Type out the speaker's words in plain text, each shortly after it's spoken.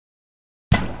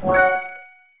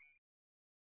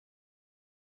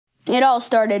It all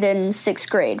started in 6th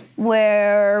grade,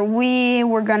 where we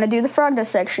were gonna do the frog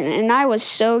dissection, and I was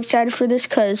so excited for this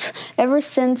because ever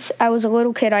since I was a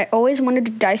little kid, I always wanted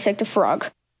to dissect a frog.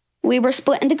 We were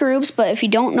split into groups, but if you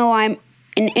don't know, I'm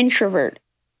an introvert,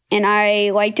 and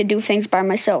I like to do things by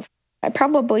myself. I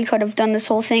probably could have done this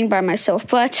whole thing by myself,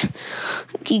 but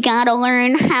you gotta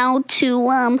learn how to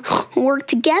work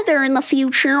together in the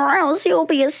future, or else you'll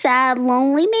be a sad,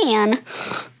 lonely man.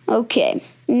 Okay.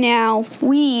 Now,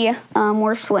 we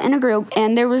were split in a group,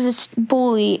 and there was this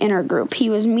bully in our group. He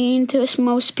was mean to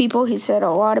most people. He said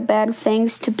a lot of bad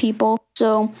things to people.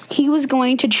 So he was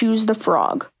going to choose the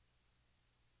frog.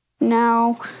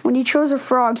 Now, when he chose a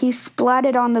frog, he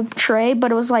splatted on the tray,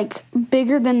 but it was like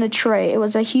bigger than the tray. It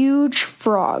was a huge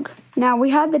frog. Now,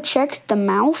 we had to check the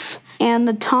mouth, and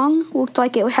the tongue looked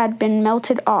like it had been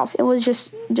melted off. It was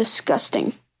just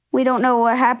disgusting. We don't know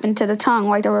what happened to the tongue.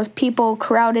 Like, there was people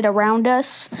crowded around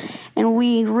us, and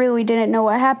we really didn't know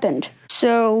what happened.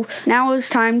 So now it was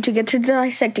time to get to the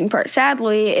dissecting part.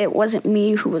 Sadly, it wasn't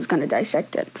me who was going to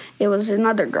dissect it. It was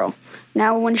another girl.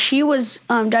 Now, when she was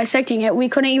dissecting it, we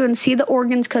couldn't even see the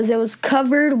organs because it was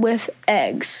covered with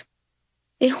eggs.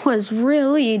 It was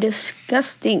really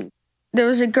disgusting. There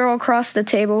was a girl across the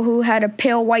table who had a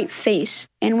pale white face,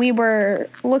 and we were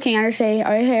looking at her saying,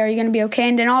 hey, are you going to be okay?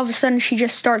 And then all of a sudden, she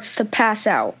just starts to pass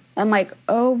out. I'm like,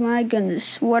 oh my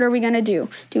goodness, what are we going to do?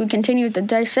 Do we continue with the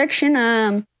dissection?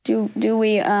 I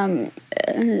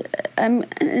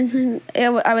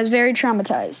was very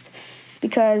traumatized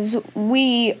because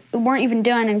we weren't even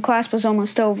done and class was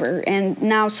almost over, and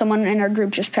now someone in our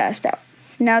group just passed out.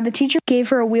 Now, the teacher gave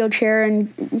her a wheelchair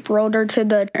and rolled her to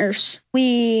the nurse.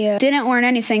 We didn't learn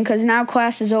anything because now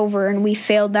class is over and we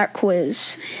failed that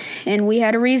quiz. And we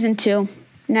had a reason to.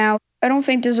 Now, I don't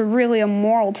think there's really a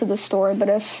moral to the story, but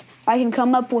if I can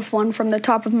come up with one from the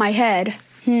top of my head,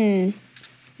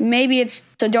 maybe it's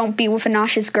so don't be with a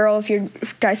nauseous girl if you're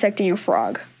dissecting a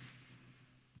frog.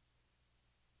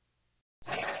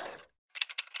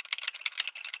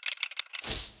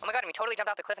 Oh my god, and we totally jumped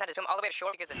off the cliff and had to swim all the way to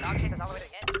shore because the dog chased us all the way to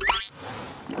the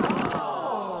end.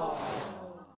 Oh.